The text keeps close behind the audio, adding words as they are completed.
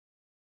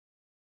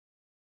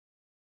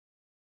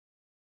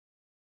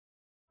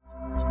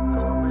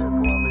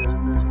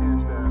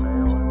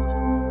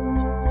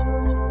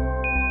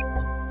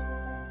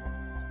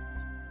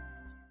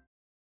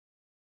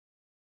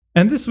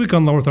And this week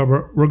on Lower Third,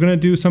 we're going to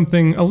do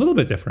something a little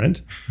bit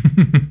different.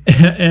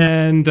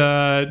 And,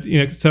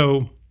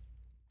 so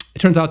it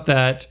turns out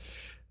that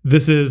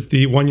this is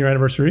the 1 year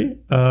anniversary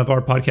of our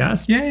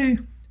podcast. Yay.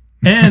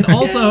 And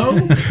also,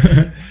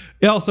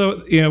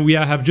 we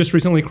have just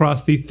recently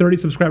crossed the 30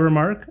 subscriber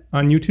mark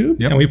on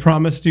YouTube. Yep. And we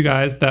promised you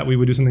guys that we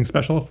would do something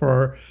special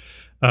for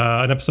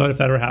an episode if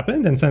that ever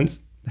happened. And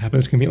since it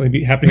happens to conveniently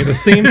be happening at the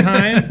same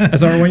time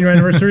as our 1 year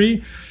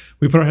anniversary,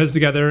 we put our heads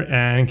together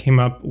and came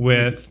up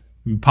with...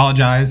 We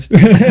apologized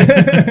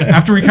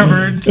after we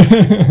covered.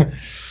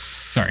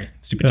 Sorry,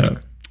 stupid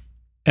joke.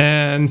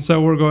 And so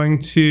we're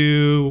going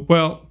to,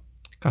 how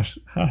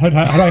do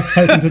I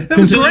tie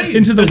this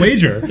into the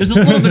wager? There's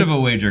a little bit of a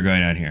wager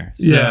going on here.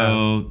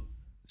 So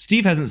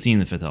Steve hasn't seen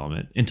The Fifth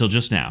Element until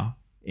just now.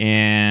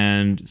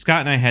 And Scott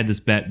and I had this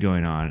bet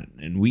going on.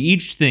 And we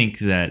each think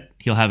that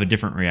he'll have a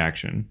different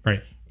reaction.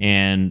 Right.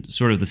 And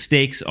sort of the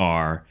stakes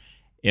are,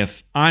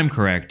 if I'm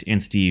correct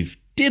and Steve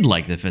did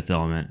like The Fifth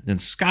Element, then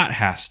Scott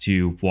has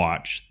to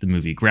watch the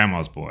movie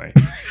Grandma's Boy,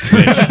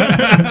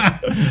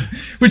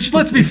 which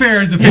let's be fair,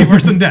 is a fate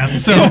worse than death.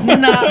 So it's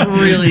not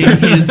really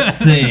his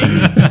thing,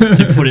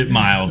 to put it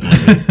mildly.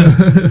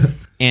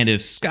 And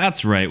if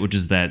Scott's right, which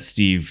is that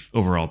Steve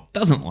overall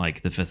doesn't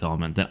like The Fifth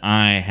Element, then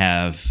I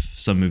have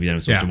some movie that I'm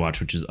supposed to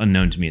watch, which is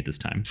unknown to me at this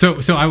time. So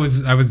I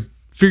was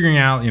figuring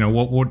out,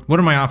 what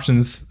are my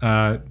options?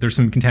 There's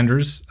some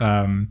contenders.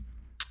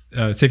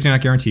 Safety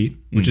Not Guaranteed,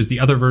 which is the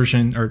other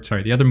version,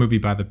 the other movie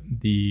by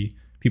the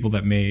people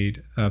that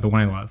made The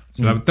One I Love.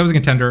 So that was a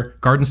contender.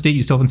 Garden State,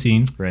 you still haven't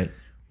seen. Right.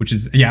 Which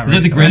is, right. These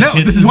are the greatest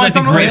hits. This is why it's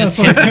on the greatest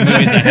hits of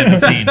movies I haven't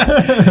seen.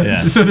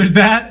 Yeah. So there's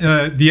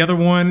that. The other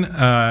one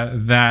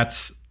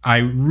that I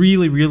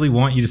really, really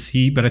want you to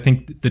see, but I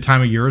think the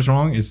time of year is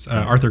wrong, is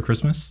Arthur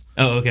Christmas.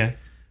 Oh, okay.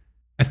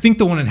 I think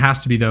the one it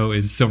has to be, though,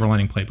 is Silver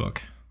Lining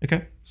Playbook.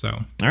 Okay. So.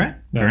 All right.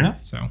 Fair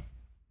enough. So.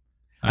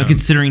 I'm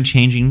considering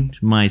changing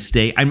my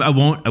stay. I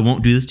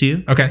won't do this to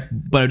you. Okay.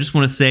 But I just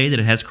want to say that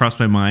it has crossed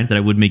my mind that I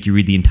would make you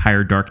read the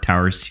entire Dark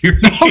Tower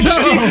series. Look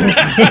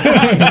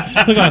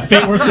at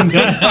fate worse than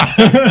death.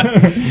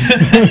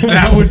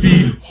 That would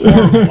be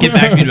horrible. Get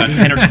back to me in about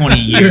 10 or 20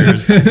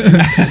 years.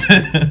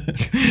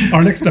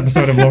 Our next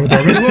episode of Lower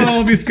Third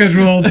will be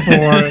scheduled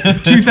for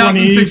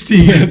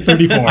 2016.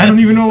 34. I don't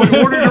even know what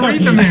order to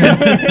read them in.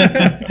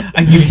 I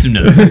can give you some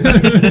notes.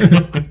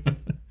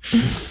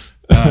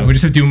 We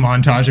just have to do a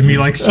montage of me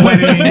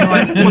sweating,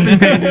 flipping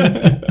pages,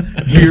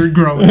 beard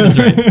growing. That's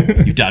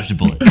right. You dodged a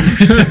bullet.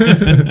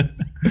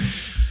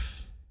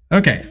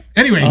 Okay.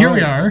 Anyway, here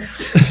we are.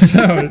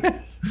 So,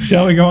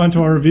 shall we go on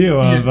to our review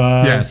of?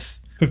 Yes.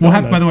 We'll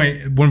have. By the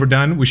way, when we're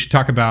done, we should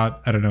talk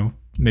about, I don't know,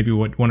 maybe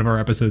what one of our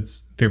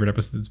favorite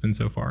episodes has been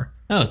so far.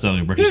 Oh, so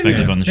a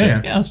retrospective on the show.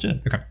 Yeah, let's do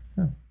it. Okay.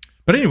 Yeah.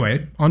 But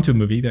anyway, onto a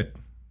movie that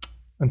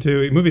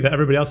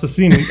everybody else has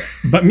seen,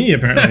 but me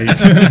apparently.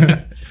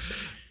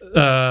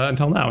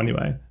 Until now,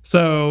 anyway.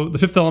 So, The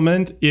Fifth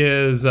Element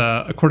is,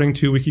 according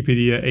to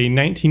Wikipedia, a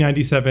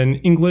 1997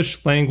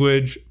 English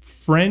language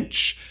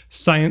French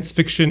science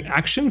fiction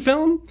action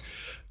film.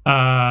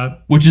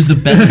 Which is the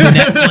best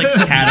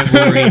Netflix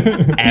category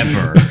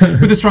ever.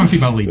 With a strong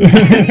female lead.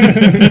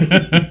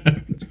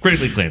 It's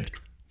critically acclaimed.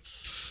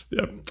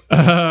 Yep.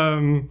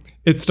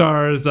 It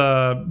stars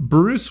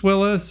Bruce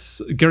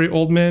Willis, Gary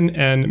Oldman,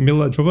 and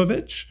Mila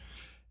Jovovich.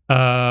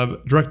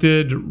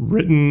 Directed,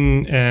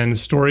 written, and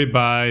story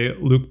by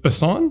Luc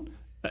Besson.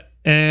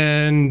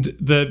 And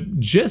the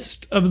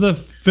gist of the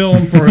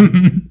film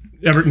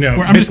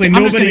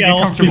nobody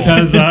else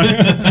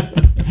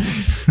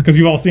because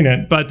you've all seen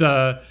it. But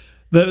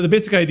the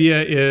basic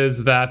idea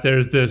is that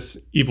there's this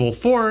evil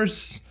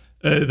force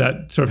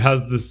that sort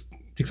of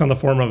takes on the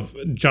form of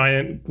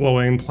giant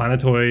glowing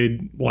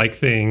planetoid-like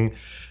thing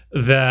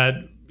that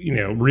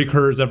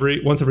recurs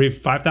once every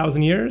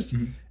 5,000 years.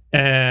 Mm-hmm.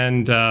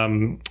 And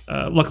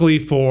luckily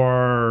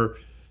for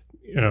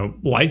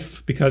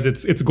life, because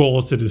its goal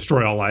is to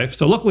destroy all life.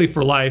 So luckily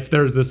for life,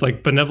 there's this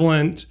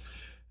benevolent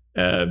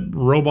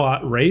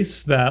robot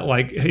race that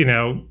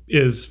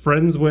is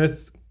friends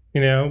with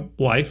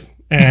life.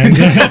 And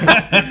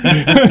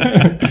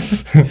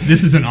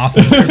this is an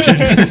awesome description.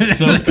 This is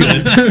so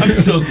good. I'm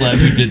so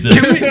glad we did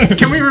this.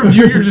 Can we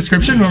review your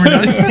description when we're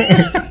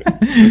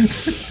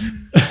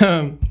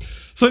done?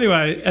 So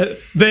anyway,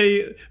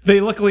 they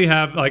luckily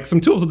have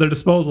some tools at their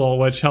disposal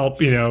which help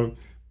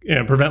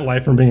prevent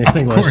life from being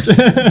extinguished. Of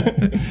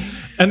course.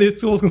 And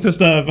these tools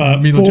consist of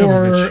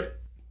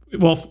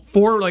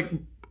four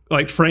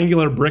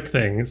triangular brick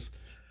things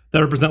that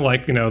represent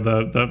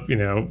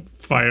the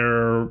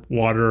fire,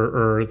 water,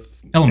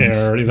 earth, elements.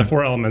 Air, the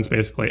four elements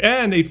basically,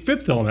 and a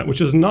fifth element which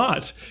is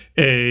not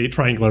a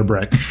triangular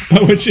brick,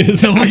 but which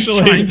is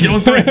actually triangular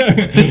brick.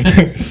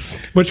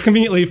 Which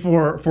conveniently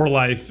for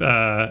life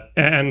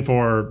and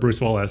for Bruce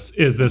Willis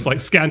is this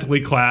scantily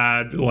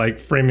clad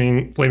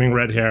flaming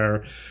red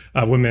hair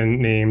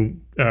woman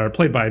named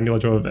played by Mila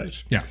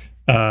Jovovich. Yeah.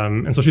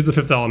 And so she's the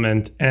fifth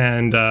element,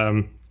 and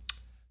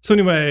so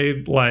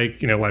anyway,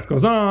 life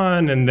goes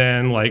on, and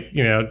then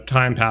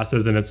time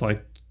passes, and it's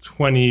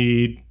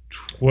 20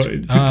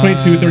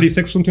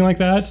 2236, something like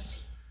that.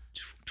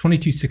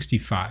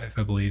 2265,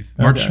 I believe.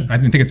 March. Okay. I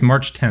think it's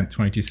March 10th,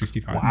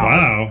 2265. Wow.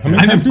 How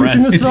many I'm times have you seen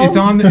impressed. this film?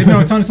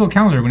 It's on his little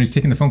calendar when he's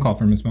taking the phone call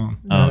from his mom.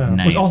 Oh, Yeah.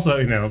 nice. Which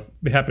also,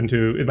 they happen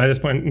to, by this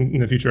point in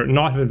the future,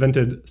 not have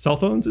invented cell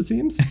phones, it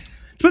seems.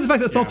 Despite the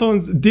fact that cell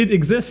phones did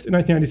exist in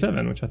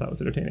 1997, which I thought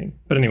was entertaining.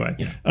 But anyway.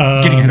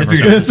 Getting ahead of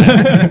ourselves.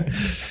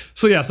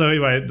 So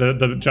anyway,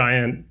 the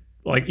giant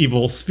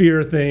evil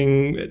sphere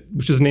thing,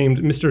 which is named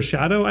Mr.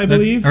 Shadow, I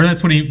believe. Or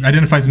that's what he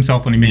identifies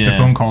himself when he makes a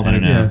phone call. I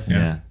don't know. Yes.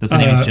 Yeah. That's the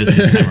name he's chosen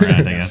this time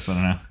around, I guess. I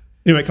don't know.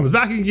 Anyway, it comes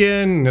back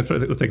again. And it's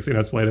like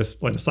its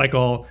latest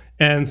cycle.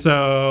 And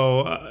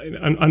so,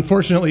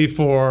 unfortunately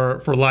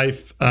for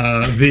life,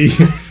 the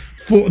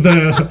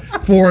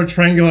four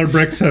triangular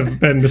bricks have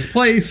been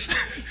misplaced,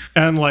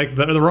 and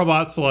the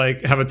robots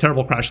have a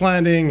terrible crash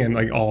landing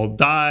and all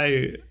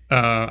die.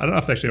 I don't know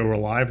if they actually were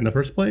alive in the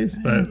first place,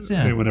 but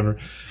whatever.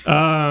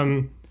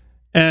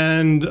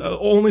 And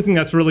only thing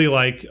that's really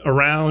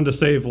around to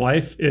save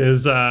life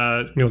is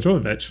Mila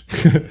Jovovich.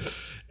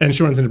 And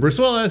she runs into Bruce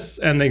Willis,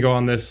 and they go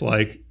on this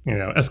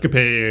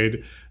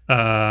escapade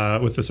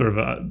with the sort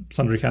of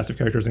sundry cast of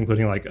characters,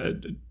 including a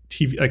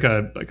TV,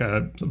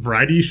 a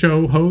variety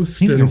show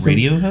host. He's a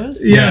radio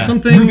host. Yeah,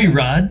 something. Ruby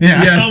Rod.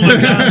 Yeah. Yes. Oh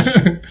my gosh.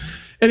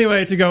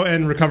 Anyway, to go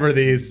and recover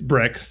these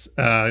bricks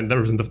that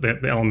represent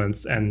the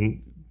elements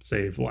and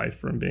save life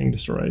from being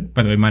destroyed.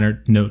 By the way,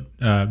 minor note: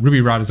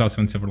 Ruby Rod is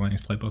also in Silver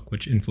Linings Playbook,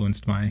 which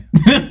influenced my.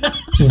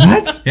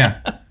 What?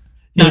 Yeah.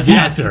 Not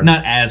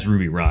as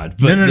Ruby Rod,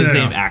 but the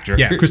same actor.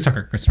 Yeah, Chris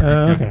Tucker.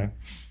 Okay.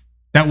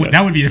 That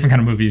would be a different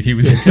kind of movie if he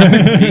was.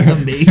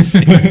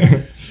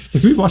 Amazing. So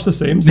do we watch the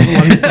same Silver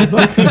Linings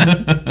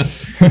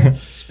Playbook?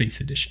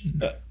 Space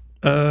Edition.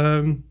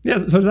 Yeah.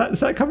 So does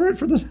that cover it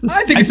for this?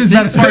 I think it's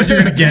about as far as you're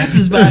gonna get.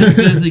 It's about as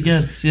good as it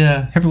gets.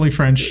 Yeah. Heavily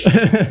French.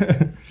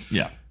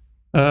 Yeah.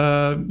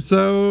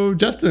 So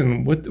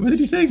Justin, what did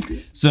you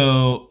think?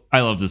 So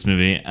I love this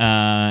movie,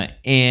 and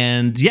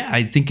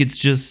I think it's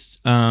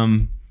just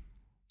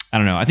I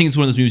don't know. I think it's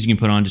one of those movies you can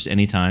put on just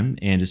anytime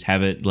and just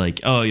have it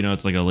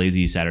it's like a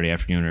lazy Saturday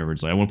afternoon or whatever.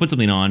 It's I want to put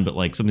something on, but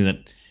something that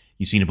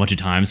you've seen a bunch of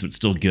times but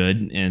still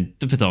good. And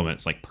The Fifth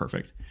Element, it's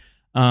perfect.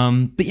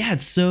 But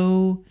it's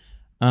so.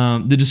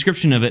 The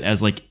description of it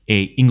as a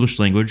English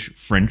language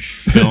French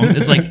film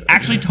is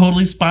actually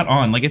totally spot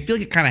on. I feel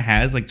like it kind of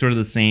has sort of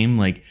the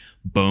same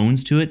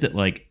bones to it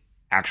that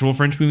actual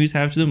French movies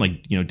have to them,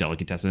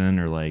 Delicatessen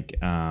or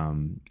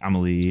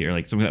Amélie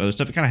or some of that other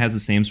stuff. It kind of has the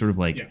same sort of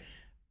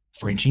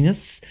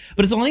Frenchiness,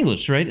 but it's all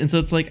English, right? And so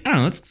it's I don't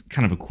know, that's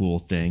kind of a cool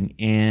thing.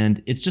 And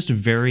it's just a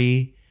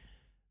very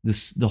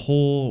the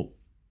whole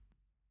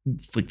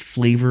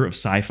flavor of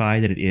sci-fi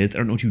that it is. I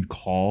don't know what you would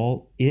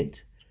call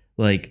it.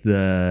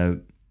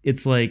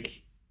 It's not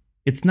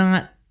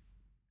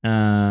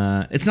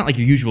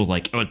your usual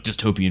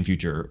dystopian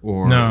future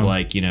or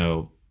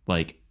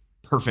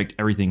perfect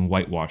everything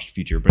whitewashed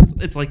future, but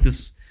it's like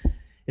this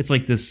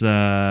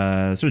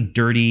sort of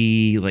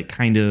dirty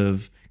kind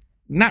of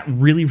not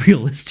really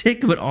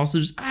realistic, but also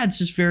just it's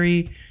just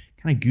very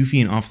kind of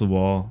goofy and off the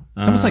wall.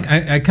 It's almost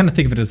I kind of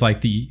think of it as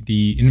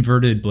the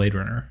inverted Blade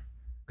Runner,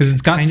 because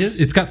it's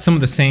got some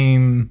of the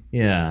same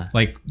not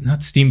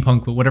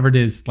steampunk, but whatever it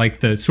is,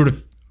 the sort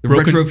of the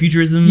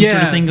retrofuturism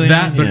sort of thing going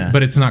on.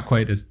 But it's not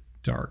quite as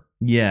dark.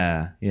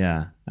 Yeah.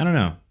 I don't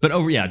know, but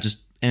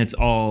and it's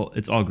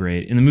all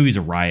great. And the movie's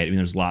a riot. I mean,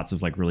 there's lots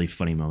of really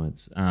funny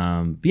moments.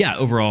 But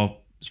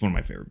overall, it's one of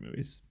my favorite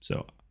movies.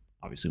 So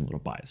obviously, I'm a little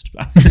biased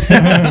about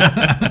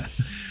it.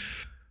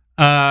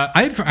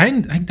 I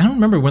don't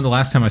remember when the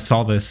last time I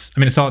saw this. I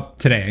mean, I saw it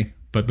today,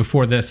 but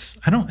before this,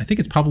 I think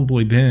it's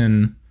probably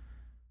been,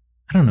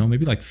 I don't know,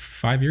 maybe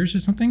 5 years or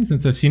something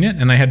since I've seen it.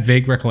 And I had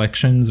vague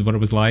recollections of what it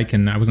was like,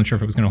 and I wasn't sure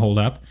if it was going to hold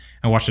up.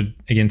 I watched it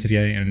again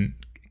today, and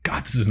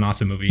God, this is an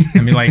awesome movie. I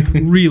mean,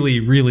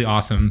 really, really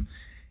awesome.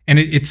 And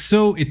it's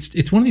one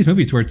of these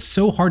movies where it's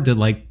so hard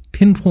to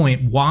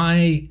pinpoint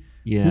why.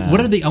 Yeah. What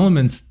are the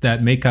elements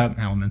that make up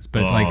elements?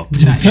 But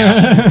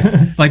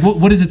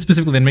what is it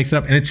specifically that makes it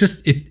up? And it's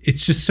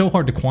just so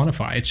hard to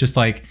quantify. It's just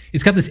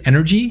it's got this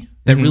energy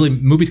that really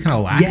movies kind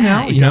of lack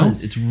now. It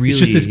does. It's really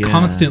just this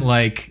constant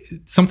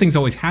something's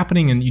always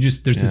happening, and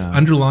there's this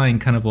underlying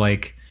kind of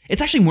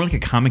it's actually more like a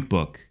comic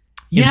book.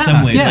 In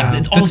some ways,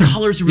 all the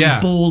colors are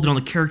really bold, and all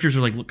the characters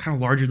are kind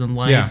of larger than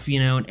life,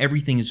 and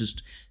everything is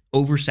just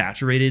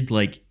oversaturated,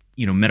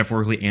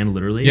 metaphorically and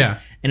literally. Yeah.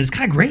 And it's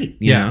kind of great,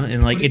 you know,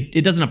 and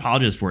it doesn't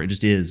apologize for it. It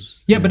just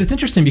is. Yeah. But it's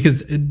interesting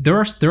because there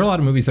are a lot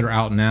of movies that are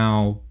out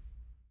now,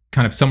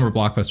 kind of summer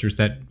blockbusters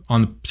that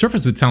on the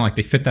surface would sound like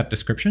they fit that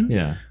description.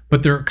 Yeah.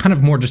 But they're kind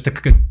of more just a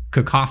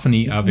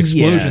cacophony of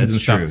explosions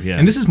and stuff. True, yeah.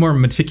 And this is more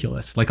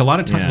meticulous. A lot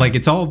of times,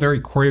 it's all very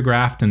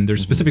choreographed, and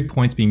there's specific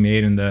points being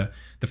made, and the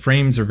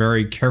frames are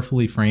very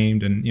carefully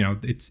framed, and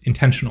it's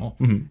intentional,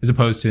 as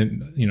opposed to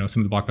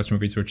some of the blockbuster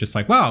movies where it's just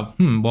well,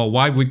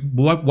 why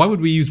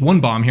would we use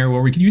one bomb here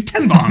where we could use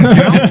 10 bombs?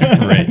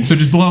 Right. So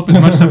just blow up as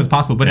much stuff as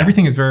possible. But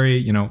everything is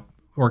very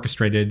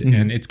orchestrated,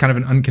 and it's kind of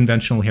an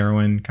unconventional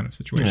heroine kind of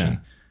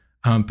situation.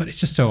 But it's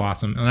just so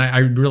awesome. And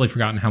I'd really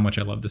forgotten how much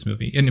I love this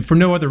movie. And for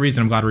no other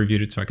reason, I'm glad I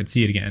reviewed it so I could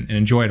see it again and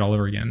enjoy it all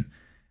over again.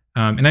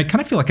 And I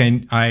kind of feel like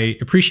I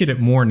appreciate it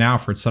more now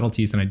for its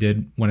subtleties than I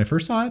did when I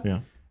first saw it.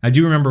 Yeah. I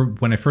do remember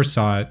when I first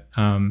saw it,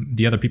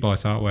 the other people I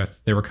saw it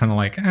with, they were kind of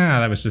like,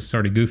 that was just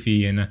sort of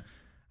goofy. And I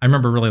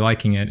remember really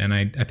liking it. And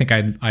I think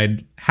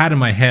I'd had in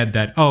my head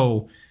that,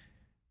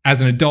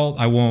 as an adult,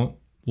 I won't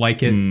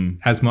like it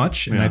as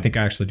much. And I think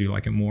I actually do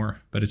like it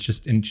more. But it's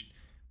just,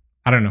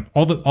 I don't know,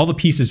 all the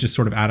pieces just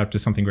sort of add up to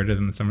something greater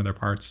than the sum of their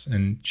parts.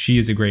 And she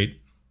is a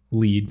great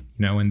lead,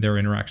 and their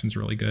interaction's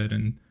really good.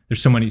 And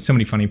there's so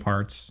many funny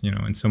parts,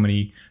 and so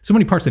many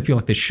parts that feel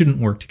like they shouldn't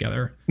work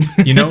together.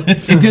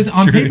 It does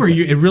on paper.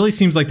 It really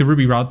seems like the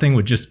Ruby Rod thing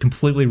would just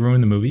completely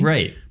ruin the movie.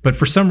 Right. But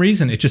for some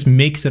reason, it just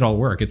makes it all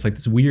work. It's like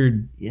this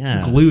weird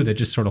glue that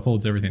just sort of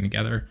holds everything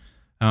together.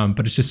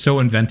 But it's just so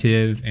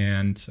inventive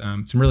and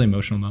some really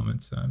emotional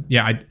moments.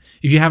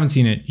 If you haven't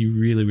seen it, you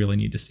really, really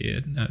need to see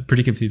it,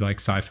 particularly if you like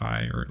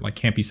sci-fi or like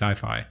campy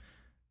sci-fi.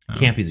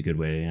 Campy's a good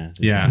way, I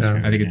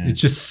think it's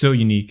just so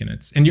unique,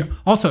 and you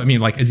also,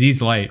 like Aziz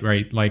Light,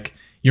 right? Like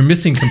you're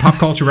missing some pop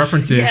culture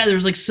references.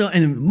 There's like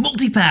and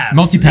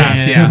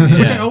multipass, yeah.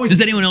 Which I always.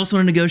 Does anyone else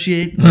want to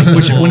negotiate?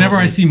 Which whenever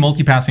I see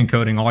multipass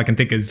encoding, all I can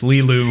think is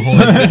Lilu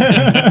holding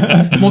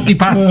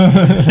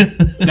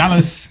multipass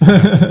Dallas.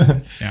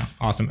 Yeah,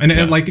 awesome.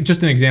 And like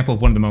just an example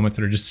of one of the moments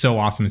that are just so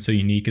awesome and so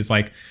unique is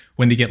like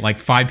when they get like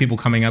 5 people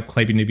coming up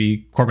claiming to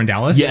be Corbin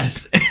Dallas.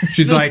 Yes.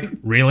 She's like,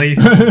 really?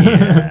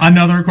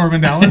 Another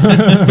Corbin Dallas?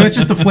 But it's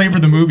just the flavor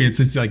of the movie. It's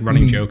just like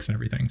running jokes and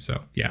everything.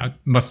 So yeah,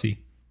 must see.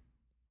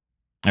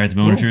 All right, the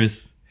moment of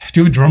truth.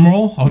 Do a drum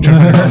roll. I'll try to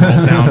find a drum roll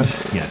sound.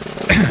 Yeah.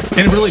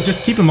 And really,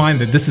 just keep in mind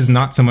that this is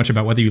not so much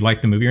about whether you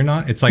like the movie or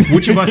not. It's like,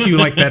 which of us you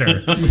like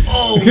better?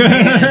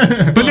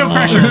 Man. But no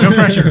pressure.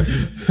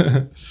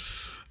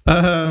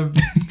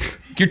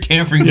 You're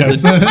tampering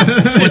with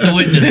the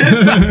witness.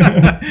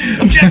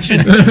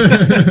 Objection.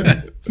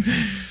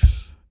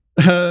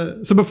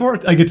 So before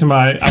I get to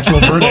my actual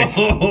verdict,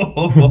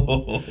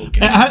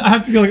 Okay. I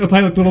have to go I'll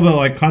tell you a little bit of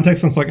like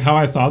context on like how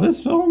I saw this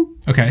film.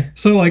 Okay.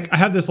 So like I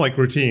have this like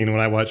routine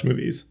when I watch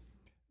movies.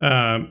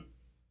 Maybe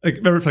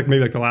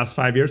the last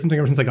 5 years, something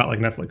ever since I got like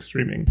Netflix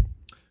streaming,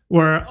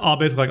 where I'll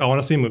basically I want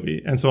to see a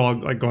movie, and so I'll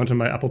like go into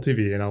my Apple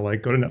TV and I'll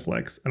like go to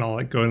Netflix and I'll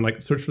like go and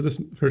like search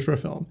for a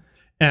film.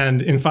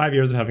 And in 5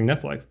 years of having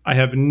Netflix, I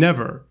have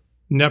never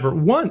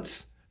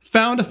once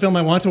found a film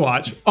I want to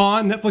watch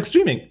on Netflix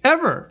streaming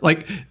ever.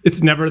 Like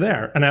it's never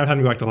there, and I would have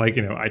to go back to like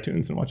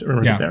iTunes and watch it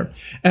or there.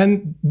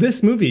 And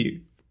this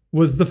movie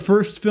was the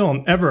first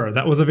film ever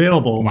that was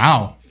available.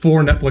 Wow.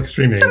 For Netflix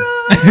streaming.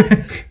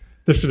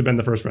 This should have been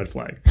the first red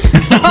flag.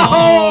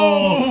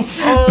 No.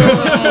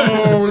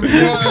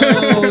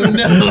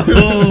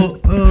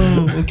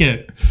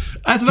 Okay.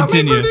 That's not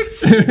my verdict.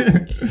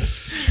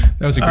 That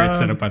was a great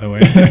setup, by the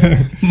way.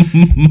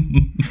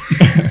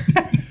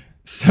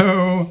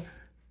 So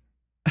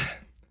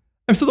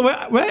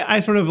the way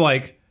I sort of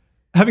like,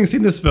 having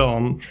seen this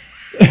film,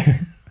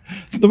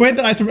 the way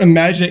that I sort of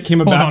imagine it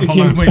came about. Hold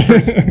on. Wait,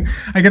 first.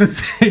 I gotta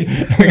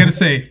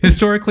say,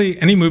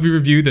 historically, any movie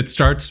review that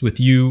starts with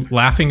you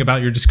laughing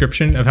about your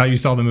description of how you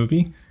saw the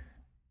movie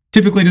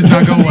typically does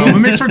not go well. It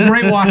makes for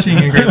great watching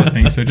and great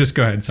listening. So just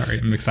go ahead. Sorry,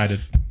 I'm excited.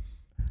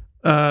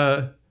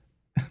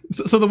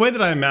 So the way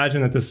that I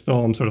imagine that this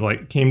film sort of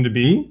like came to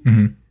be,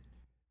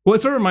 well,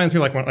 it sort of reminds me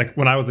like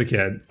when I was a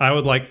kid, I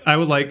would make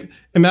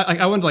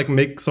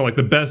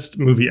the best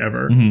movie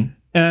ever.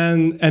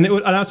 And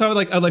so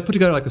I would put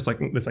together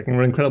this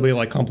incredibly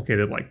like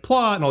complicated like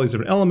plot and all these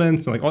different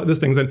elements and like all these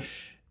things. And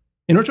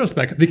in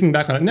retrospect, thinking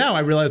back on it now, I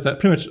realized that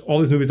pretty much all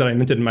these movies that I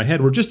invented in my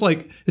head were just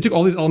like, they took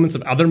all these elements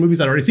of other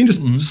movies I'd already seen,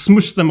 just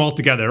smushed them all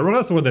together,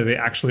 regardless of whether they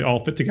actually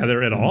all fit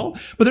together at all.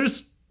 But they're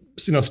just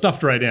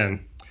stuffed right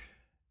in.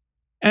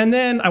 And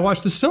then I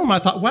watched this film. I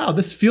thought, wow,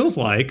 this feels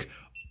like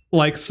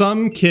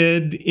some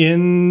kid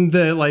in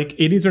the like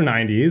 80s or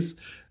 90s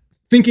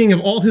thinking of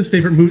all his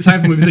favorite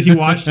type of movies that he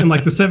watched in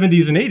like the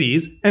 70s and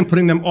 80s and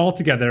putting them all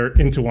together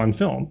into one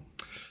film.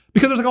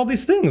 Because there's like all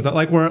these things that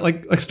like were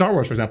like Star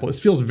Wars, for example. It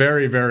feels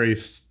very, very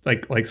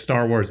like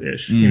Star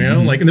Wars-ish,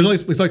 Like, and there's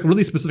always it's like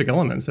really specific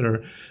elements that are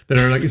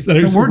like that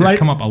are the word has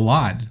come up a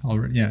lot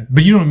already. Yeah,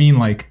 but you don't mean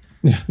like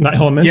not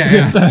elements.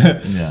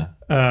 Yeah.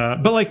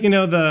 But like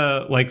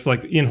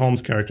the Ian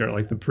Holmes' character,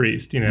 like the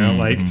priest,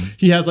 like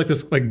he has like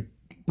this like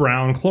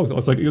brown cloak.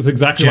 It's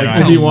exactly Jedi.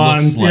 like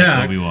Obi-Wan's.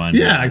 Obi-Wan.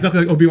 Yeah,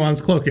 exactly like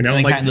Obi-Wan's cloak. And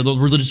like the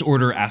religious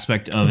order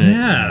aspect of it.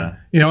 Yeah.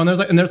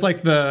 And there's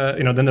like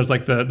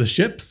the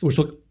ships, which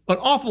look an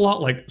awful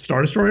lot like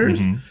Star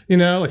Destroyers.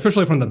 Like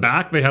especially from the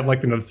back, they have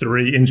like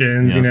 3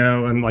 engines.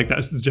 And like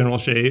that's the general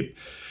shape.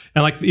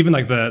 And like even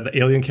like the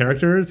alien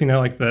characters,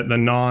 like the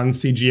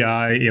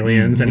non-CGI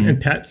aliens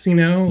and pets,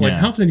 like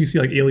how often do you see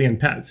like alien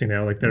pets,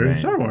 like they're in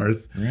Star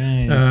Wars.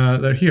 Right.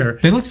 They're here.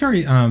 They looked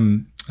very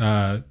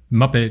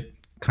Muppet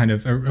kind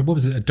of, what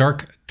was it? A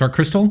Dark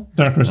Crystal?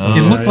 Dark Crystal.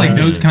 It looked like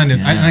those kind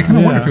of, and I kind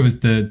of wonder if it was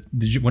the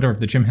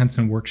Jim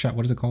Henson workshop.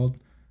 What is it called?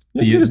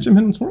 Yeah, I think it is Jim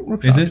Henson's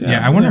workshop. Is it?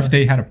 Yeah. I wonder if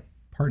they had a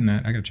part in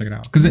that. I gotta check it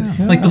out because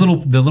like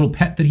the little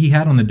pet that he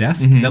had on the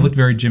desk that looked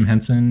very Jim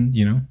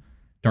Henson.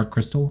 Dark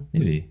Crystal,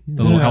 maybe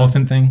the little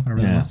elephant thing,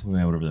 whatever that was.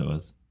 Yeah, whatever that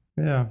was.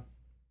 Yeah.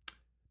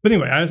 But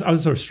anyway, I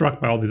was sort of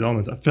struck by all these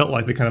elements. I felt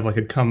like they kind of like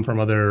had come from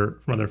other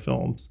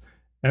films.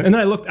 And then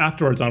I looked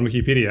afterwards on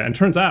Wikipedia, and it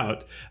turns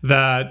out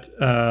that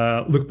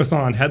Luc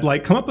Besson had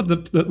like come up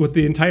with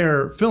the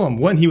entire film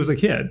when he was a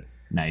kid.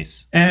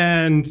 Nice.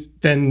 And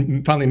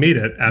then finally made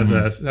it as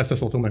a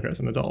successful filmmaker as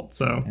an adult.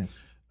 So,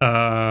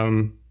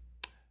 and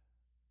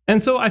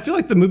so I feel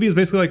like the movie is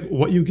basically like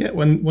what you get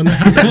when that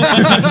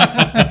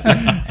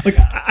happens. Like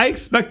I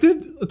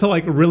expected to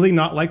like really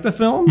not like the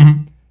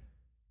film,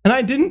 and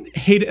I didn't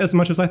hate it as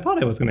much as I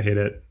thought I was going to hate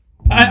it.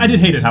 I did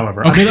hate it,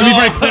 however. Okay. Let me be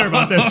very clear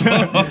about this.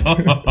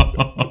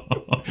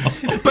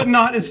 But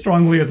not as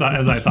strongly as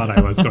I thought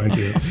I was going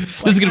to.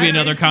 This is going to be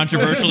another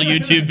controversial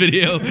YouTube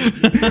video.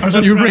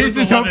 You raised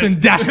his hopes and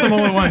dashed them all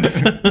at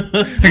once. I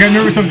got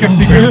nervous I was kept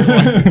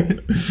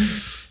secret.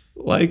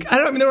 Like I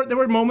don't. I mean, there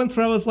were moments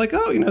where I was like,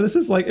 oh, this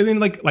is like. I mean,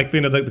 like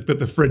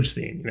the fridge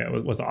scene,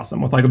 was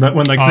awesome with like that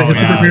when like the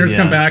superheroes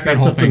come back and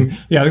stuff.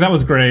 Yeah, like, that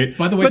was great.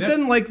 By the way, but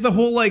then like the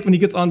whole like when he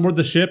gets on board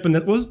the ship and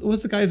that what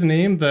was the guy's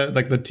name? The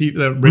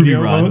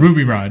radio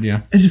Ruby Rod,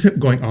 yeah. And just kept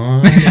going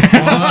on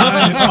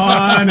and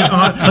on and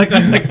on. Like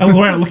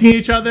we're looking at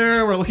each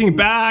other, we're looking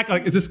back.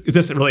 Like is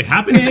this really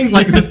happening?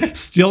 Like is this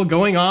still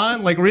going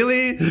on? Like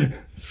really?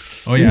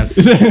 Oh yes,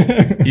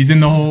 he's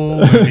in the whole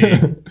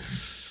movie.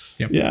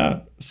 Yep.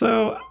 Yeah.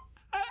 So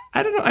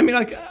I don't know. I mean,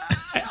 like,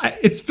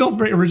 it feels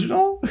very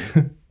original.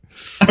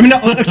 I mean,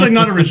 actually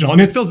not original. I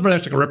mean, it feels very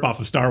much like a ripoff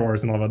of Star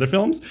Wars and a lot of other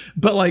films,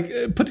 but like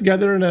put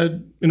together in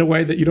a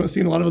way that you don't see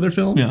in a lot of other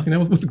films. Yeah.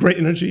 With great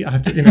energy. I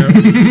have to,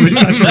 great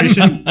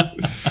saturation.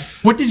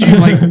 What did you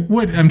like?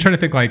 What I'm trying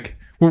to think like.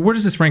 Where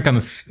does this rank on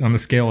the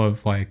scale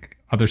of like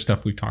other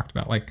stuff we've talked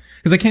about? Like,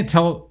 because I can't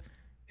tell.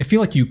 I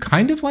feel like you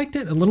kind of liked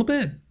it a little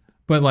bit,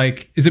 but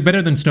like, is it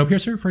better than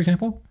Snowpiercer, for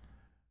example?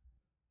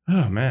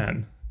 Oh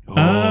man.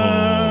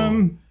 Wow.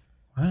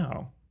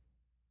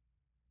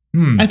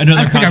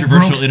 Another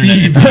controversial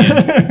internet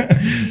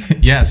opinion.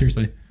 Yeah,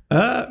 seriously.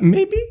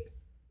 Maybe.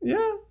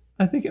 Yeah,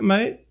 I think it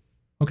might.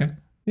 Okay.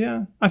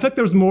 Yeah, I feel like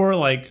there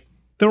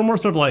were more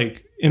sort of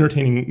like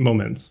entertaining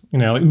moments,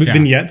 like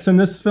vignettes in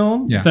this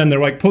film. Yeah. Then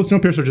they're like post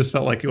Snowpiercer just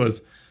felt like it was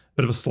a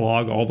bit of a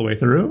slog all the way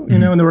through,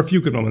 and there were a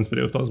few good moments, but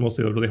it was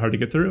mostly really hard to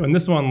get through. And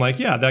this one, like,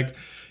 for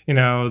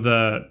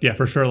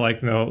sure,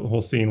 like the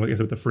whole scene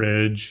with the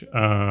fridge.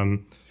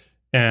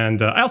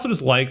 And I also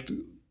just liked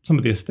some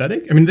of the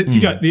aesthetic. I mean, the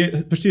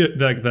CGI,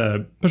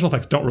 the special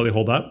effects don't really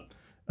hold up.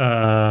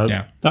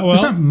 That well.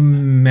 There's not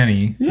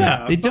many.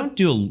 Yeah, they don't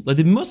do.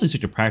 They mostly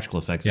stick to practical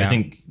effects. I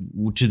think,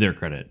 to their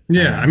credit.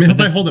 Yeah, I mean,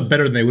 they hold up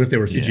better than they would if they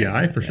were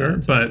CGI for sure.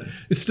 But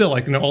it's still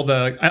like all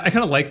the. I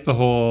kind of like the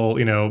whole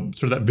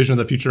sort of that vision of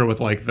the future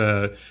with like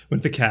the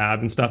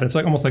cab and stuff. And it's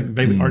like almost like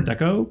vaguely Art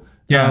Deco.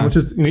 Yeah, which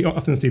is you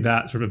often see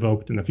that sort of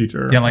evoked in the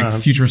future. Yeah, like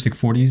futuristic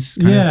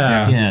 40s.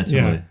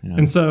 Totally.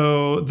 And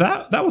so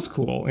that was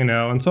cool,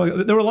 and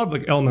so there were a lot of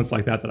like elements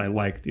like that I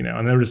liked,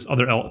 and there were just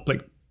other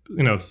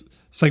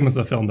segments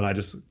of the film that I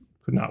just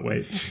could not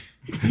wait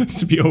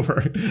to be over.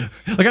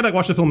 Like I had to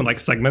watch the film in like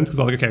segments because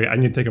I was like, okay, I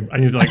need to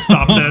like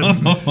stop this,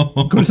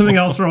 go to something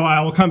else for a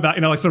while. We'll come back,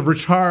 like sort of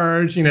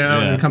recharge, and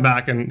then come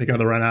back and take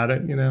another run at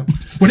it,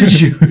 What did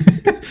you?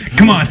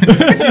 Come on,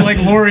 I see like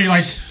Lori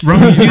like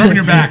rubbing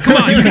your back. Come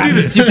on, you can do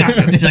this. You got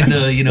this. It's like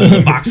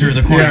the boxer in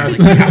the corner. Yes.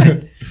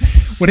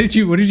 What did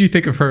you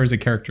think of her as a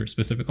character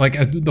specifically? Like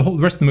the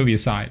rest of the movie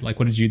aside, like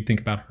what did you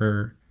think about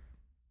her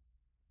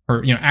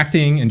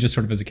acting and just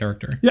sort of as a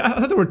character? Yeah, I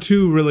thought there were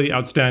two really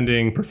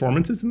outstanding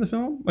performances in the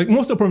film. Like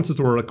most of the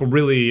performances were like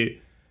really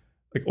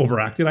like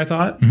overacted, I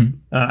thought,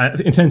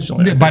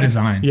 intentionally. By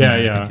design.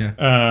 Yeah.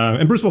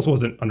 And Bruce Willis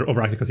wasn't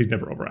overacted because he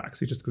never overacts.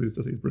 Because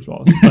he's Bruce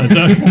Willis. But,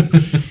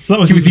 so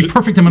that he was the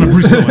perfect amount of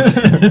Bruce Willis.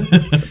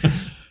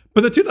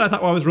 But the two that I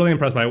thought I was really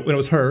impressed by when it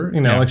was her,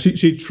 like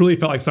she truly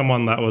felt like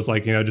someone that was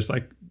like, just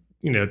like,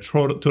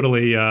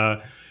 totally,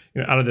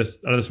 out of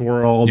this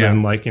world,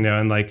 and like,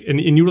 and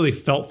you really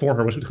felt for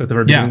her, which was like the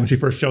very beginning when she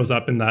first shows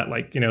up in that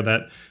like,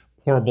 that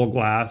horrible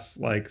glass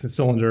like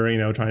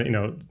cylinder,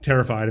 trying,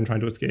 terrified and trying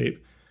to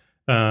escape.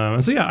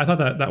 And so I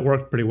thought that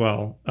worked pretty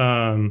well.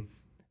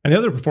 And the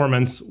other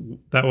performance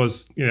that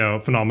was,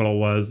 phenomenal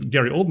was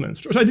Gary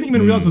Oldman's, which I didn't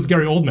even realize was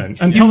Gary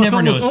Oldman until the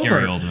film was over.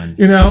 Gary Oldman.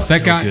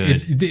 That guy,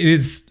 it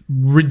is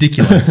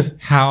ridiculous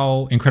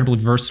how incredibly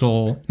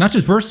versatile, not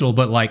just versatile,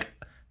 but like,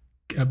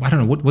 I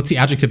don't know, what's the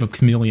adjective of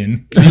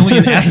chameleon?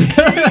 Chameleon-esque?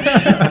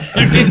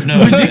 It's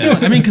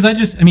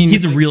ridiculous. I mean,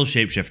 he's a real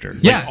shapeshifter.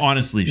 Yeah. Like,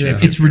 honestly,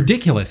 shapeshifter. It's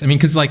ridiculous. I mean,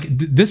 because like,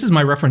 this is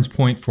my reference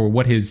point for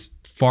what his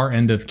far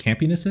end of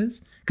campiness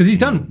is. Because he's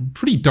done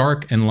pretty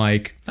dark and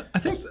like... I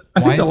think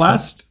the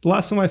last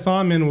film I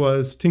saw him in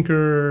was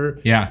Tinker...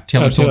 Yeah,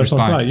 Taylor Soldier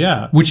Spy.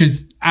 Yeah. Which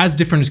is as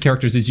different as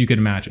characters as you could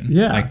imagine.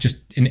 Yeah. Like just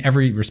in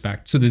every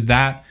respect. So there's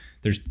that.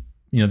 There's,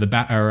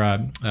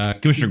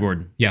 Commissioner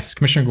Gordon. Yes,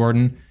 Commissioner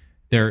Gordon.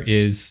 There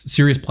is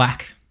Sirius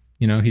Black.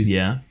 He's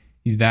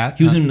He's that.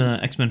 He was in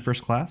X-Men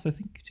First Class, I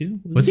think, too.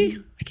 Was he?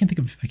 I can't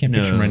picture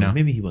him right now.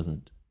 Maybe he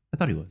wasn't. I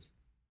thought he was.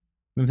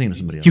 I'm thinking of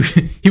somebody else.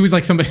 He was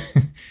like some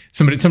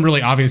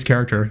really obvious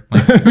character.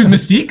 Like, who's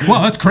Mystique?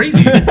 Wow, that's crazy.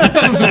 I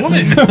thought it was a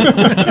woman.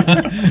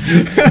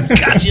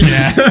 Gotcha.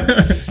 Yeah.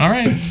 All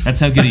right. That's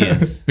how good he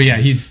is. But yeah,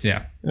 he's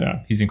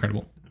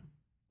incredible.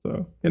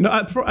 So,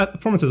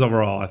 performances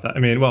overall, I thought.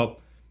 The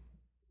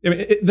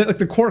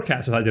core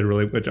cast I thought did a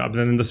really good job,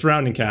 and then the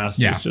surrounding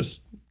cast is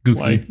just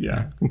goofy.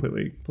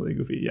 Completely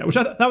goofy. Yeah, which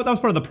that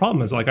was part of the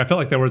problem. Is like I felt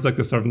like there was like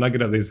this sort of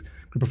nugget of these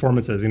good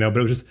performances, but it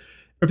was just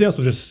everything else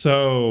was just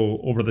so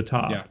over the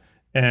top. Yeah.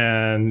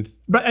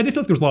 But I did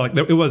feel like there was a lot.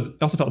 It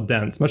also felt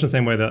dense, much in the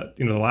same way that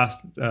the last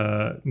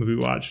movie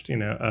we watched,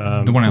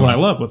 the one I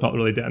love, felt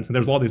really dense, and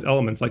there's a lot of these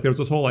elements. Like there was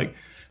this whole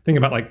thing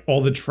about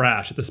all the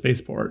trash at the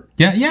spaceport.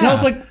 Yeah. And I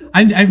was like,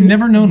 I've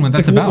never known what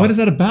that's about. What is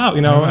that about?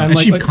 And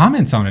she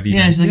comments on it. Even.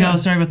 Yeah, she's like, oh,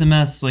 sorry about the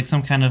mess. Like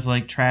some kind of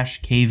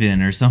trash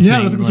cave-in or something.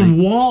 Yeah, there's like a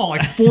wall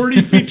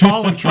 40 feet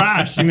tall of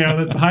trash,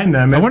 that's behind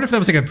them. I wonder if that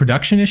was like a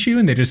production issue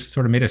and they just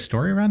sort of made a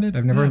story around it.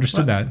 I've never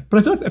understood that.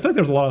 But I feel like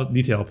there's a lot of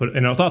detail put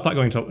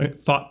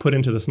put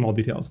into the small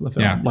details of the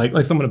film. Yeah.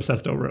 Like someone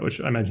obsessed over it,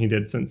 which I imagine he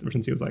did since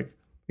he was like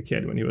a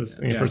kid when he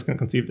first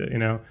conceived it.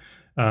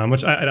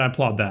 Which I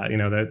applaud that. We've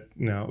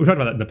talked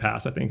about that in the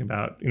past. I think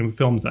about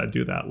films that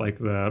do that, like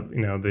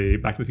the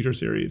Back to the Future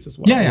series as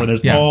well, where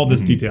there's all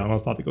this detail and all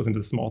this thought that goes into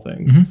the small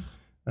things.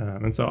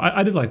 And so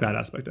I did like that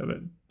aspect of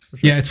it. For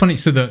sure. Yeah, it's funny.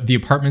 So the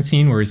apartment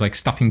scene where he's like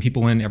stuffing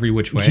people in every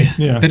which way.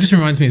 Yeah. That just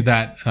reminds me of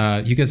that.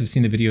 You guys have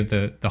seen the video of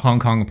the Hong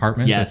Kong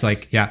apartment. Yes.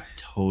 It's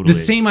totally the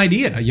same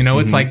idea.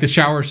 It's like the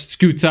shower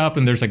scoots up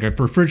and there's like a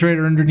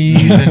refrigerator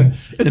underneath and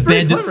the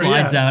bed that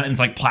slides out and it's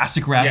like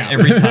plastic wrapped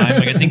every time.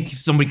 Like I think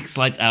somebody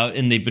slides out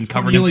and they've been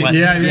covered in plastic.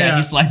 Yeah.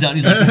 He slides out and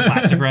he's like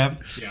plastic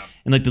wrapped. Yeah.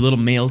 And like the little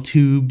mail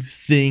tube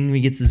thing when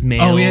he gets his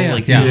mail, the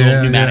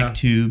little pneumatic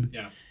tube.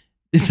 Yeah.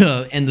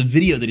 And the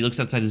video that he looks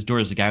outside his door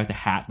is the guy with the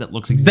hat that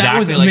looks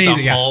exactly like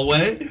the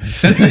hallway.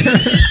 That's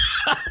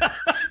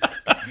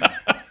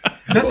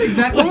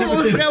exactly what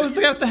was the guy with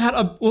the hat?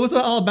 What was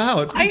that all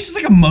about? He's just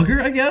like a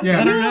mugger, I guess.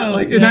 I don't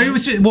know. No, he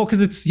was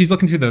because he's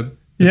looking through the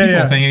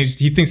people thing and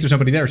he thinks there's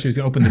nobody there, so he's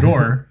gonna open the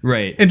door.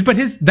 Right.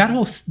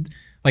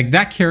 But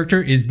that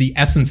character is the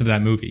essence of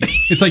that movie.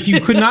 It's like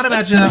you could not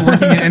imagine that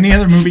working in any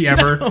other movie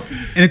ever. No.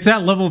 And it's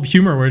that level of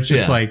humor where it's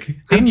just I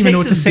don't even know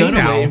what to say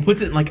now. And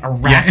puts it in like a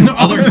rack of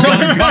other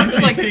guns.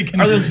 It's like,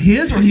 are those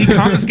his or did he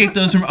confiscate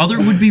those from other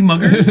would-be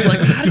muggers?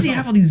 Like, how does he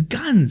have all these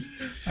guns?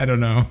 I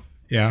don't know.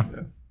 Yeah.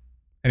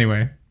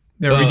 Anyway,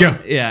 there we go.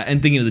 Yeah,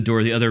 and thinking of the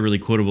door, the other really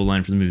quotable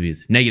line from the movie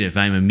is, "Negative,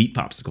 I'm a meat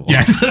popsicle."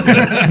 Yes.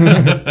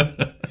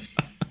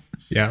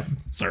 Yeah.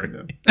 Sorry.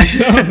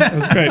 That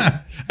was great.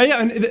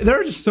 And there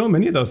are just so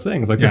many of those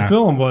things. Like the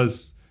film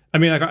was,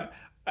 I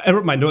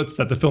wrote my notes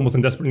that the film was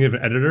in desperate need of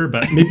an editor,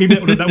 but maybe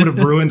that would have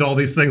ruined all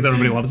these things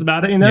everybody loves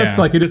about it. It's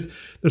like there's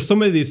so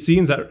many of these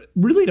scenes that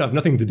really don't have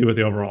nothing to do with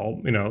the overall,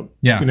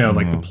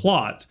 like the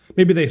plot.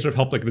 Maybe they sort of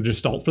help like the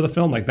gestalt for the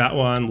film, like that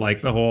one,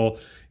 like the whole,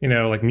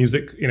 like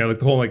music, like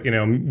the whole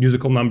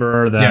musical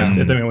number that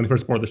when they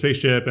first board the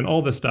spaceship and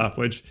all this stuff,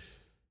 which.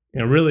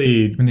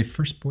 Really when they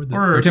first board the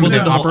whole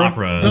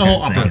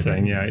opera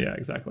thing. Yeah,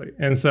 exactly.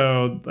 And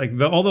so like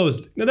all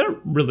those, they're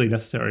really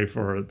necessary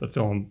for the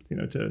film,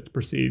 to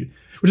proceed,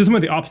 which is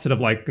somewhat the opposite of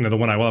like, the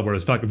One I Love, where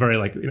it felt like very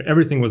like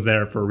everything was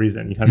there for a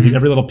reason. You kind of need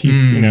every little piece,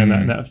 in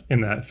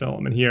that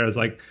film. And here is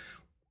like,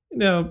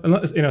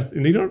 unless,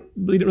 and you don't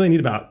really need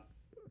about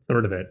a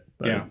third of it.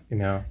 But,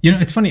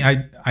 it's funny.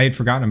 I had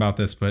forgotten about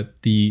this,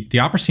 but the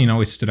opera scene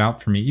always stood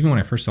out for me, even when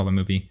I first saw the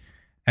movie,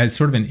 as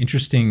sort of an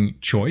interesting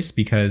choice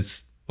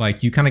because.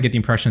 Like you kind of get the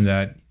impression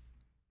that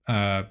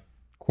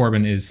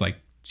Corbin is like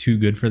too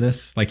good for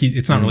this. Like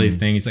it's not really his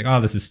thing. He's like, oh,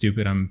 this is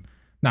stupid. I'm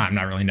not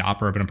really into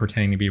opera, but I'm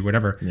pretending to be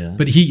whatever. Yeah.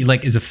 But he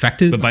like is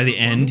affected. But by the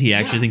end, he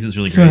actually thinks it's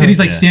really great. And he's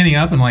like standing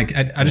up and like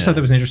I just thought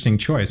that was an interesting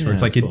choice. Where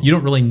it's like cool. You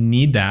don't really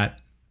need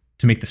that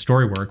to make the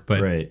story work.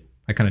 But I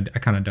kind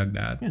of dug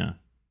that. Yeah,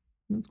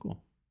 that's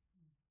cool.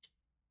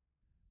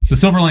 So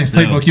Silver Linings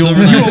Playbook, you'll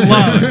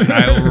love.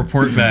 I will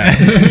report back.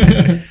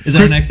 Is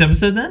that our next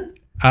episode then?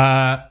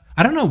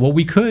 I don't know. Well,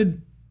 we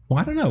could. Well,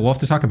 I don't know. We'll have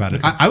to talk about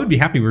it. I would be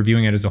happy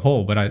reviewing it as a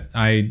whole, but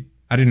I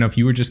didn't know if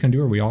you were just gonna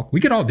do it or we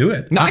could all do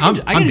it. No, I'm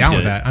down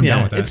with that. I'm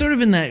down with that. It's sort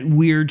of in that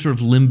weird sort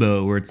of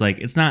limbo where it's like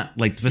it's not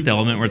like the Fifth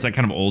Element where it's like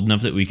kind of old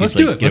enough that we can. Let's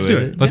do it. Let's do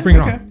it. Let's bring it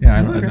on.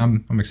 Yeah,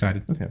 I'm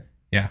excited. Okay.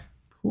 Yeah.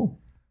 Cool.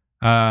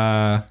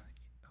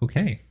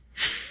 Okay.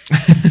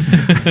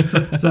 Is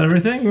that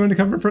everything we wanted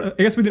to cover?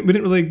 I guess we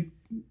didn't really.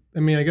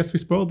 I guess we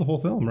spoiled the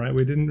whole film, right?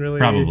 We didn't really.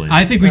 Probably.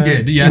 I think we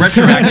did. Yes.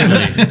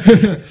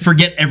 Retroactively.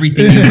 Forget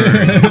everything you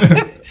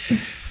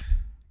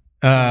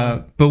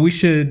heard. But we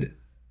should.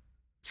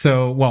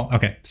 So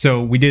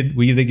we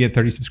did get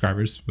 30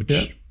 subscribers,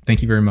 which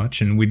thank you very much,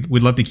 and we'd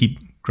love to keep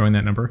growing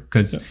that number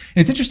because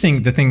it's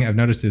interesting. The thing I've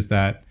noticed is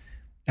that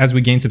as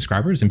we gain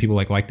subscribers and people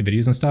like the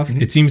videos and stuff,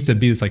 it seems to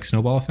be this like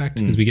snowball effect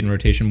because we get in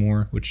rotation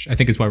more, which I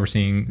think is why we're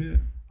seeing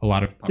a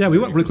lot of. Yeah, we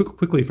went really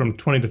quickly from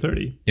 20 to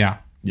 30. Yeah.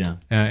 Yeah.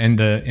 And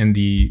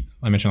the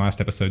I mentioned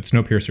last episode,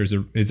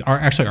 Snowpiercer is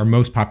actually our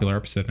most popular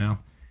episode now,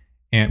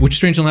 and which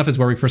strangely enough is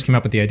where we first came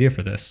up with the idea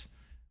for this.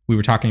 We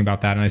were talking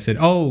about that, and I said,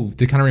 "Oh,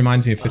 that kind of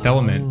reminds me of Fifth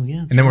Element." Yeah,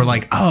 and then we're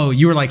like, "Oh,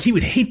 you were like, he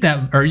would hate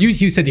that," or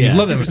you said you would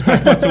love that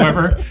respect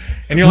whatsoever,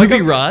 and you're like,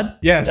 Ruby Rod.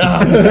 "Yes."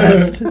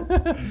 Best.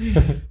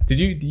 Have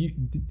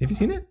you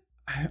seen it?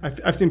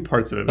 I've seen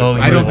parts of it. Oh, But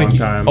it's I don't been a think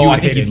long time. Oh, I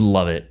would think hate you'd it.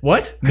 love it.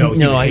 What? No,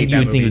 you would I hate you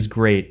that would think it movie. was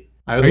great.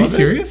 I Are you love it.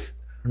 serious?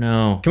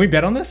 No. Can we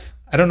bet on this?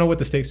 I don't know what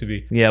the stakes would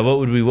be. Yeah. What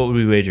would we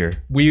wager?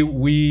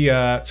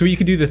 So you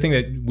could do the thing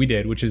that we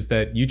did, which is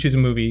that you choose a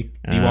movie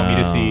that you want me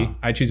to see,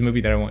 I choose a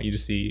movie that I want you to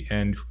see,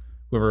 and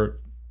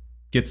whoever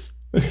gets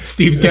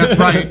Steve's guess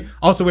right,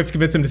 also we have to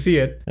convince him to see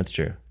it. That's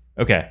true.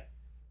 Okay.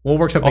 We'll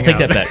work something I'll take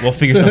out. that bet. We'll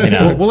figure something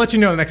out. We'll let you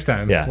know next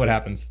time Yeah. what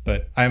happens,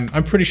 but I'm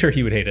pretty sure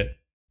he would hate it.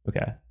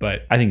 Okay.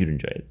 But I think you'd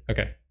enjoy it.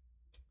 okay,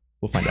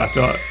 We'll find I out.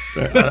 thought.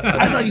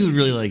 I thought you would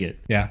really like it.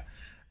 yeah.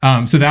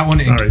 So that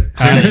one. Sorry.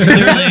 Clearly,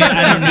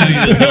 I don't know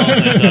you as well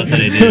as I thought that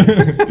I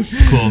did.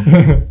 It's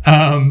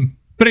cool.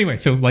 But anyway,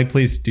 so like,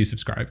 please do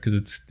subscribe because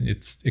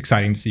it's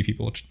exciting to see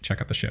people check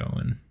out the show,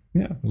 and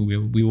Yeah.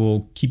 we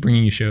will keep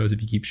bringing you shows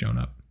if you keep showing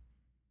up.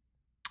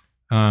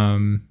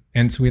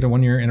 And so we had a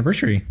 1-year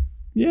anniversary.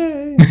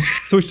 Yay!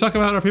 So we should talk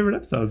about our favorite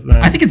episodes then.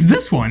 I think it's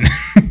this one.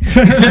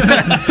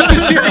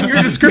 Just hearing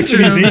your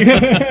description.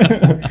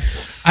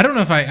 I don't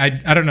know if I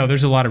don't know.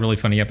 There's a lot of really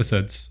funny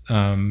episodes.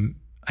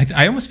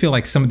 I almost feel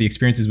like some of the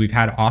experiences we've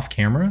had off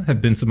camera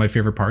have been some of my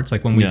favorite parts.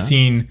 Like when we've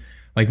seen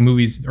like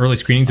movies, early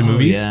screenings of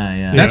movies.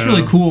 Yeah. That's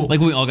really cool. Like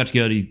when we all got to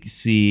go to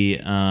see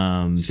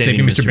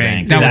Saving Mr.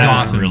 Banks. That was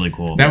awesome. really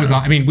cool. That was.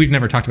 I mean, we've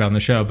never talked about it on the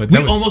show, but We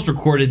that was, almost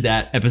recorded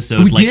that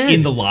episode We like did.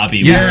 in the lobby.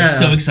 Yeah. We were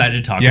so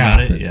excited to talk about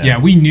it. Yeah,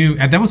 we knew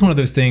that was one of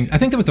those things. I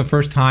think that was the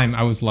first time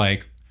I was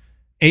like,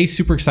 A,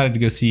 super excited to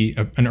go see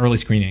an early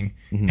screening,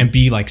 and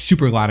B, like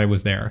super glad I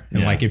was there,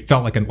 and like it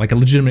felt like a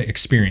legitimate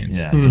experience.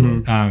 Yeah,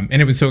 totally. And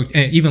it was so,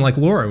 and even like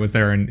Laura was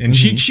there, and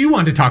she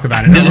wanted to talk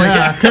about it. And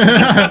I was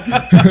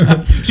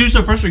like, She was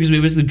so frustrated because we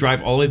basically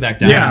drive all the way back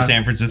down Yeah. from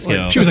San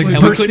Francisco. She was like and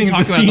we bursting couldn't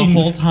at talk the about it the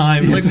seams. whole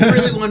time. Like we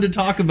really wanted to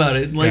talk about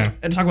it, like Yeah.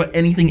 and talk about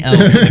anything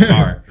else in the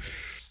car.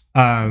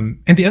 and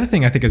the other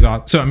thing I think is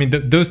so. I mean,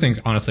 those things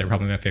honestly are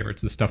probably my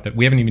favorites. The stuff that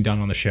we haven't even done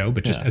on the show,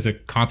 but just as a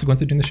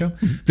consequence of doing the show.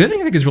 The other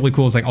thing I think is really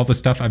cool is like all the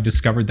stuff I've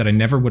discovered that I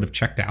never would have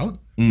checked out.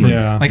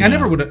 Yeah. Like I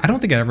never would. I don't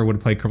think I ever would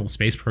have played Kerbal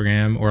Space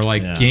Program or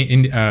like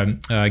Game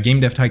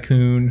Dev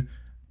Tycoon.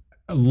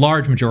 A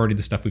large majority of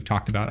the stuff we've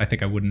talked about, I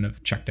think I wouldn't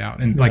have checked out,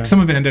 and like some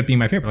of it ended up being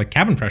my favorite. Like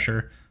Cabin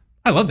Pressure,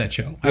 I love that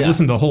show. I've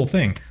listened to the whole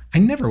thing. I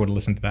never would have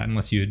listened to that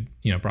unless you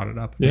had brought it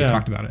up and we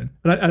talked about it.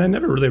 But I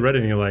never really read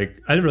any I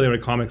didn't really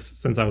read comics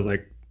since I was a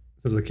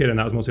kid, and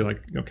that was mostly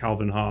like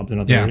Calvin Hobbes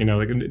and other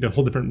like a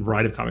whole different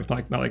variety of comics,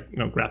 not like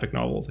graphic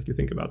novels like you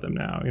think about them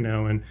now,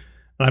 and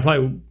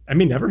I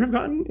may never have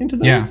gotten into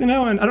those, and I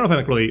don't know if I'm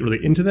like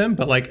really into them,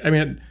 but like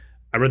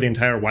I read the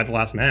entire Why the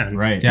Last Man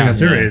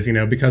series,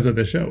 because of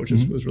this show, which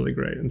was really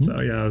great, and so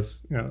it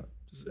was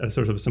a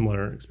sort of a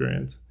similar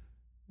experience.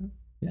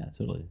 Yeah,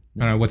 totally. I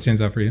don't know what stands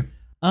out for you.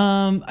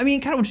 I mean,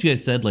 kind of what you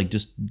guys said, like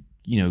just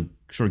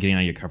sort of getting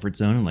out of your comfort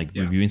zone and like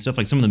reviewing stuff.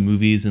 Like some of the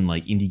movies and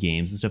like indie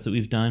games and stuff that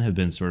we've done have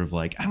been sort of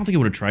like, I don't think I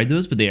would have tried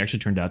those, but they actually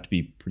turned out to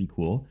be pretty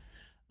cool.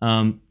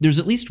 There's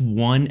at least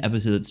one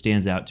episode that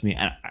stands out to me.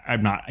 And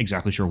I'm not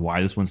exactly sure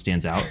why this one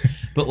stands out,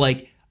 but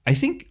like I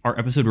think our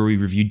episode where we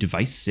reviewed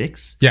Device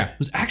 6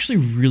 was actually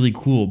really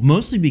cool,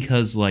 mostly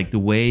because like the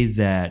way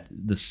that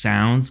the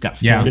sounds got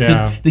folded,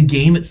 because the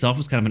game itself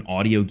was kind of an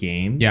audio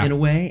game in a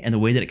way, and the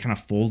way that it kind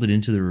of folded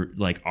into the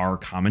like our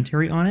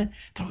commentary on it, I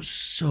thought it was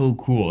so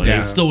cool. And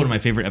it's still one of my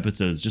favorite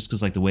episodes just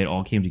because like the way it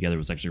all came together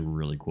was actually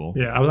really cool.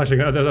 Yeah, that was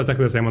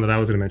exactly the same one that I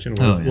was going to mention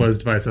was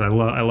Device. And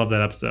I love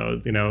that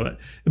episode. As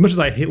much as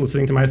I hate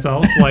listening to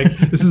myself, like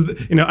this is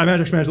I've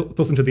actually managed to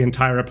listen to the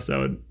entire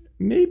episode.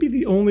 Maybe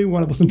the only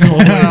one I've listened to all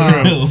the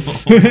way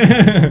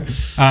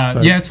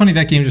through. Yeah, it's funny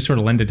that game just sort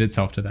of lended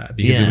itself to that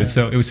because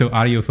it was so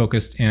audio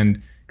focused,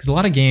 and because a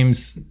lot of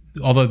games,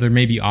 although there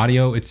may be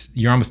audio, it's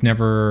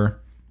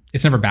never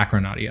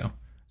background audio.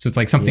 So it's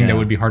like something that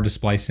would be hard to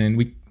splice in.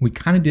 We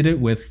kind of did it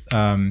with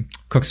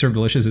Cook Serve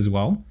Delicious as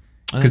well,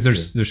 because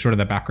there's sort of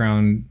that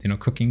background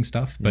cooking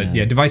stuff. But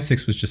Device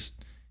 6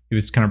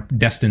 was kind of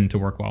destined to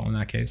work well in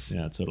that case.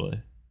 Yeah,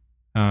 totally.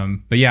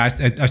 But yeah,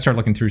 I started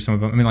looking through some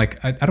of them. I mean, like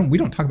we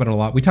don't talk about it a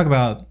lot. We talk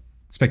about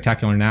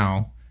Spectacular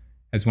Now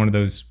as one of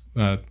those.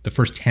 The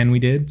first 10 we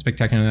did,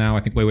 Spectacular Now, I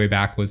think way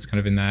back was kind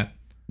of in that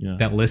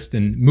list,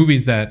 and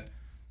movies that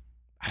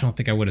I don't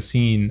think I would have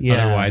seen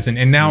otherwise.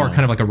 And now are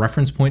kind of like a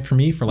reference point for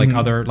me for like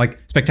other like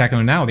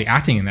Spectacular Now. The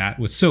acting in that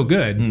was so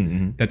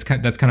good. That's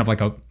kind of like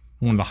one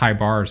of the high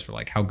bars for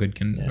like how good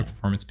can a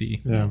performance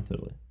be. Yeah,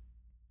 totally.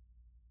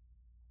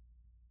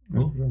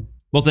 Cool.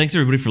 Well, thanks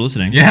everybody for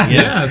listening.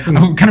 Yeah.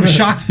 I'm kind of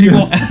shocked people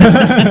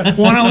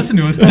want to listen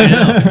to us.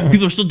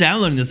 People are still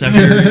downloading this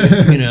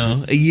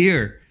after a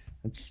year.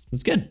 That's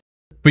good.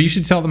 But you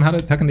should tell them how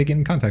can they get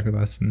in contact with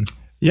us. And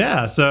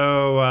Yeah,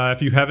 so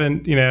if you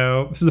haven't,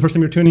 this is the first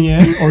time you're tuning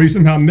in, or you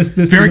somehow missed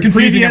this Very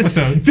confusing previous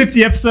episode.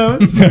 50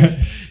 episodes,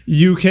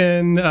 you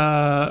can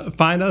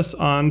find us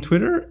on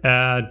Twitter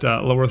at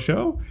Low Earth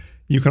Show.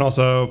 You can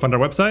also find our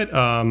website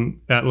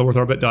at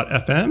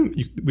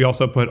lowearthorbit.fm. We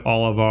also put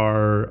all of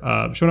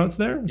our show notes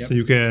there, so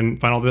you can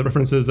find all the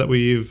references that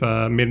we've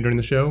made during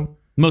the show.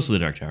 Most of the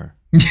Dark Tower.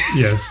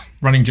 Yes.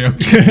 Running joke.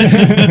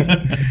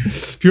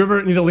 If you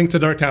ever need a link to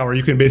Dark Tower,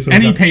 you can basically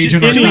Any page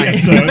on our site.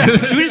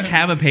 Should we just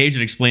have a page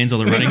that explains all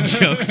the running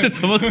jokes?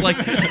 It's almost like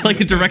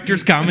the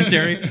director's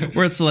commentary,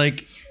 where it's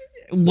like,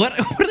 what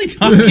are they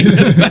talking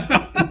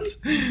about?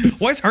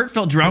 Why is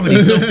heartfelt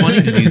dramedy so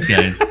funny to these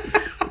guys?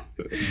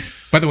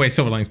 By the way,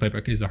 Silver Linings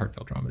Playbook is a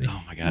heartfelt dramedy.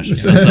 Oh my gosh, I'm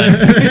so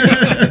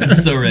psyched. I'm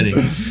so ready.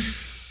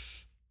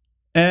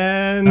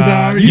 And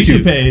our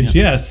YouTube page,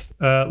 yes.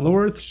 Low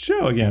Earth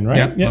Show again, right?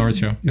 Yep, Low Earth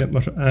Show. Yep.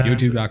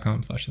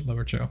 YouTube.com/Low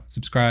Earth Show.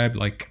 Subscribe,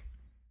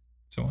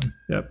 so on.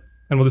 Yep.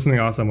 And we'll do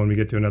something awesome when we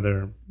get to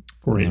another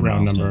 48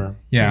 round number.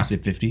 Yeah. Say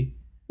 50?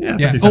 Yeah.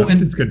 Yeah. 57. Oh,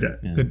 and it's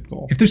good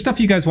goal. If there's stuff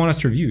you guys want us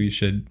to review, you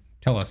should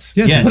tell us.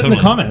 Yes, Yeah, put it in the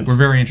totally. comments. We're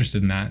very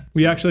interested in that.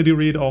 We actually do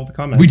read all the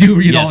comments. We do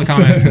read all the Yes.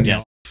 comments. And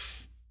Yeah.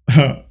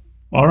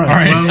 All right. All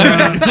right.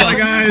 Well, bye,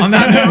 guys. On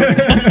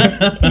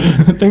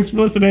that note. Thanks for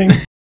listening.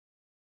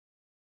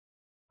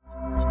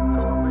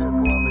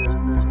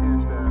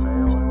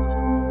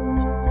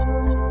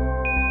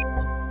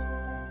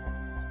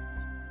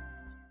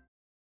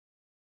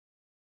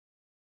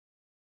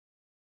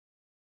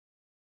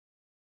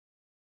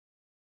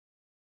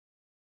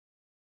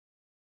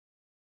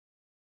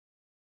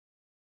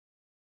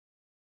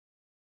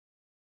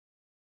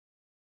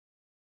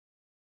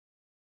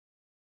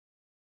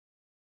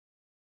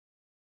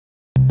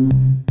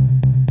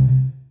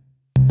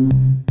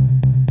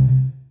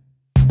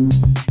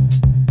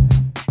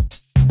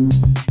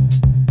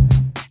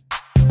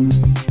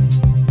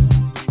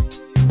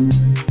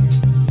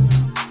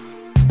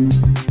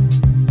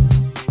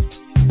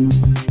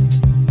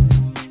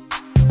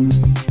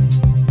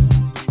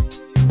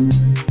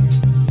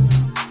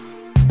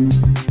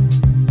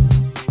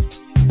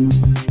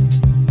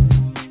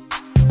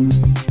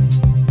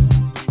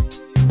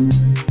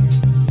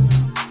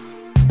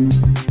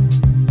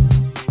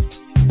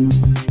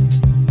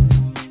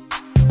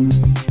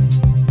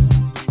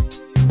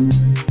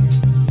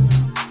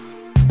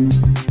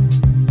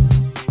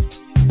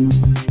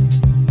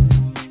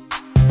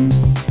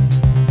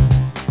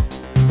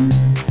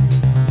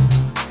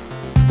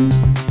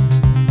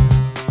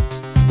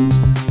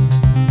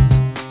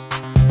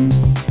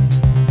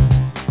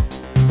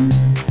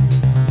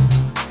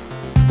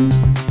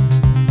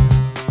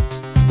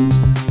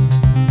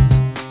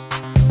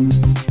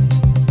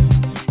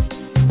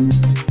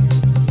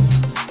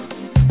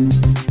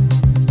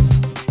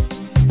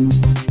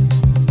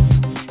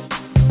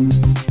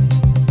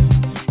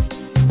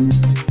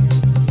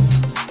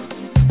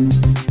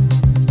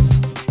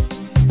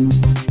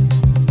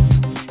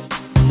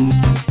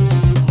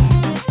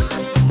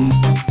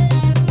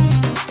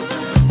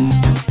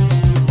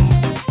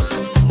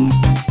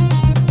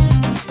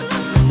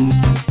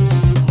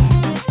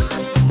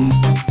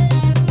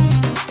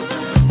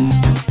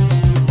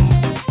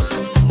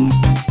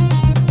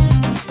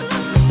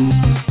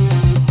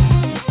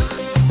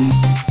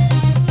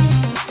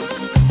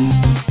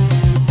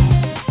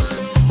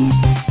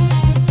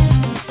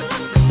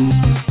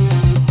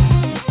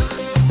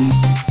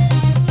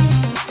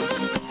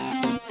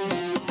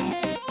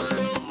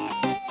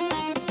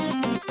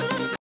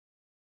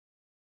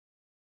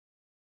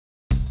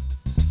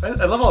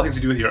 I love all the things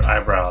you do with your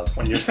eyebrows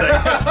when you're saying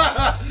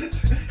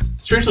this.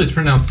 Strangely, it's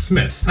pronounced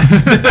Smith.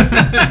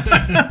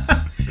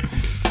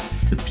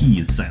 The P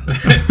is silent.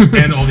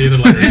 And all the other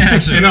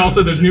letters. And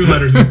also, there's new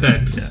letters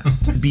instead.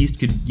 Beast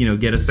could,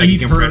 get a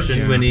psychic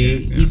impression when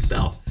he eats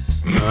Bell.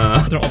 There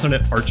are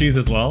alternate Archies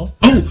as well.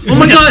 Oh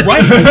my god!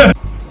 Right!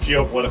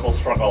 Geopolitical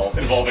struggle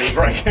involving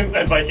dragons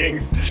and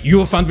Vikings. You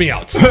will find me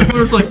out. It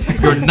was like,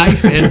 your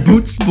knife and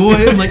boots, boy.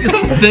 I'm like, is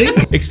that a thing?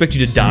 Expect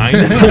you to dine.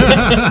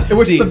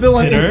 Which the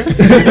villain Dinner.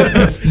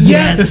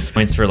 Yes!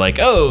 Points for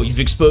you've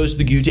exposed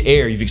the goo to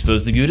air, you've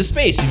exposed the goo to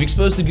space, you've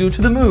exposed the goo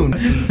to the moon.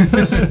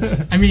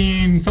 I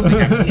mean, something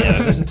happened.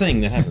 Yeah, there's a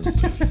thing that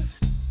happens.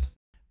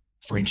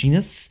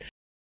 Frenchiness.